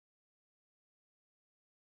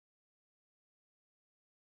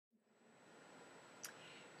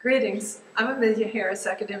Greetings, I'm Amelia Harris,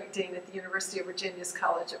 Academic Dean at the University of Virginia's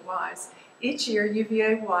College at Wise. Each year,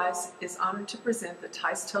 UVA Wise is honored to present the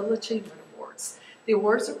Tice Total Achievement Awards. The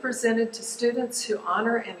awards are presented to students who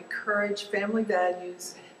honor and encourage family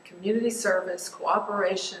values, community service,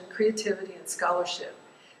 cooperation, creativity, and scholarship.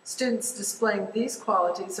 Students displaying these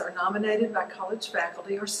qualities are nominated by college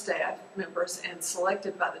faculty or staff members and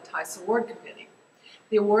selected by the Tice Award Committee.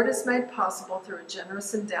 The award is made possible through a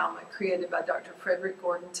generous endowment created by Dr. Frederick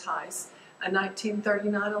Gordon Tice, a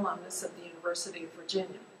 1939 alumnus of the University of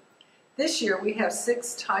Virginia. This year we have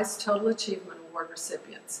 6 Tice Total Achievement Award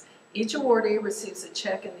recipients. Each awardee receives a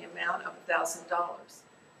check in the amount of $1,000.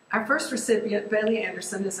 Our first recipient, Bailey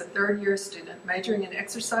Anderson, is a third-year student majoring in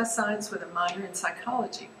exercise science with a minor in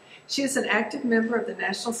psychology. She is an active member of the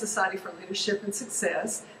National Society for Leadership and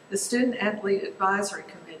Success, the Student Athlete Advisory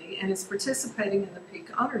Committee, and is participating in the Peak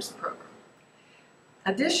Honors Program.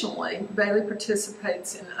 Additionally, Bailey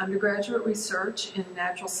participates in undergraduate research in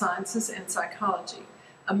natural sciences and psychology.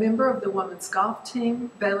 A member of the women's golf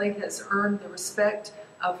team, Bailey has earned the respect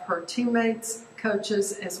of her teammates,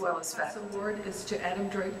 coaches, as well as faculty. This award is to Adam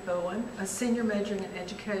Drake Bowen, a senior majoring in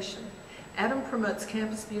education. Adam promotes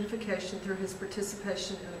campus beautification through his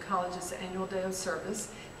participation in the college's annual day of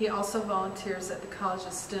service. He also volunteers at the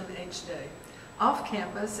college's STEM Age Day. Off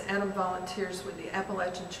campus, Adam volunteers with the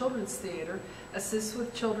Appalachian Children's Theater, assists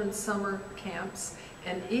with children's summer camps,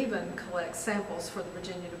 and even collects samples for the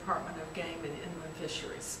Virginia Department of Game and Inland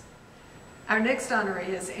Fisheries. Our next honoree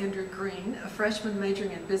is Andrew Green, a freshman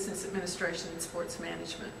majoring in business administration and sports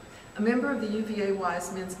management. A member of the UVA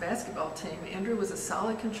Wise men's basketball team, Andrew was a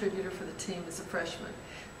solid contributor for the team as a freshman.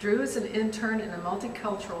 Drew is an intern in a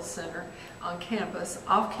multicultural center on campus.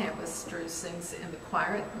 Off campus, Drew sings in the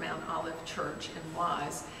choir at Mount Olive Church in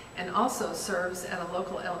Wise and also serves at a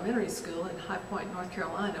local elementary school in High Point, North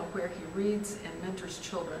Carolina, where he reads and mentors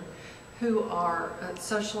children who are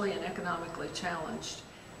socially and economically challenged.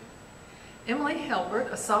 Emily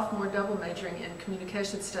Helbert, a sophomore double majoring in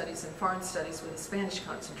communication studies and foreign studies with a Spanish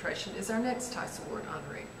concentration, is our next Tice Award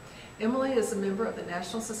honoree. Emily is a member of the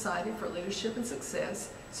National Society for Leadership and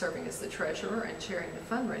Success, serving as the treasurer and chairing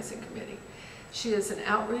the fundraising committee. She is an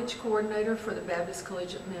outreach coordinator for the Baptist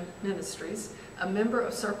Collegiate Ministries, a member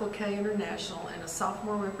of Circle K International, and a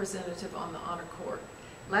sophomore representative on the Honor Court.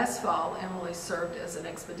 Last fall, Emily served as an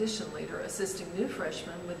expedition leader, assisting new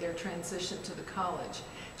freshmen with their transition to the college.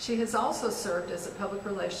 She has also served as a public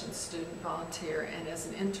relations student volunteer and as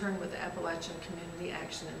an intern with the Appalachian Community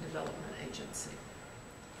Action and Development Agency.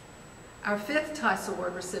 Our 5th Tice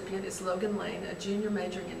Award recipient is Logan Lane, a junior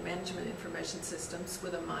majoring in Management Information Systems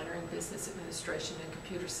with a minor in Business Administration and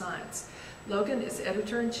Computer Science. Logan is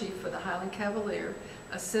Editor-in-Chief for the Highland Cavalier,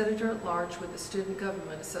 a Senator-at-Large with the Student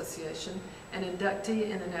Government Association, an inductee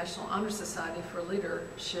in the National Honor Society for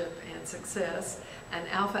Leadership and Success, an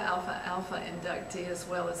Alpha Alpha Alpha inductee, as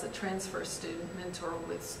well as a transfer student mentor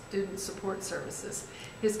with Student Support Services.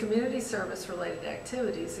 His community service-related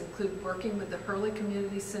activities include working with the Hurley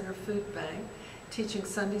Community Center Food Bank, teaching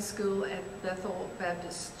Sunday school at Bethel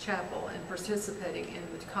Baptist Chapel, and participating in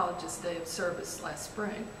the college's Day of Service last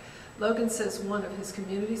spring. Logan says one of his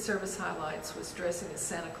community service highlights was dressing as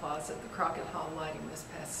Santa Claus at the Crockett Hall lighting this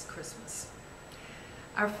past Christmas.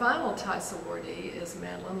 Our final Tice awardee is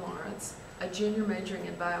Madeline Lawrence, a junior majoring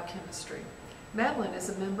in biochemistry. Madeline is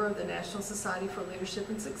a member of the National Society for Leadership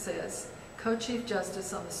and Success, co-chief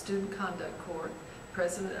justice on the Student Conduct Court,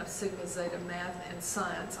 president of Sigma Zeta Math and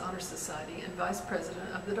Science Honor Society, and vice president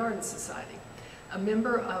of the Darden Society. A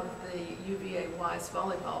member of the UVA Wise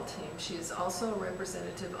volleyball team, she is also a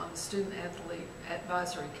representative on the Student Athlete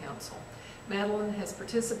Advisory Council. Madeline has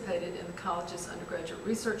participated in the college's undergraduate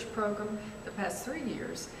research program the past 3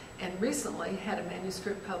 years and recently had a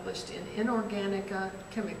manuscript published in Inorganica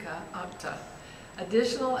Chimica Octa.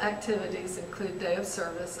 Additional activities include Day of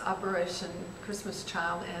Service, Operation Christmas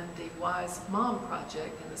Child, and the Wise Mom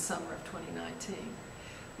Project in the summer of 2019.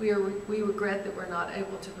 We regret that we're not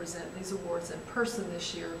able to present these awards in person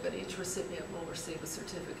this year, but each recipient will receive a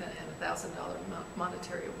certificate and a $1,000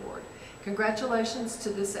 monetary award. Congratulations to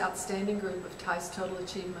this outstanding group of Tice Total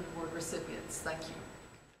Achievement Award recipients. Thank you.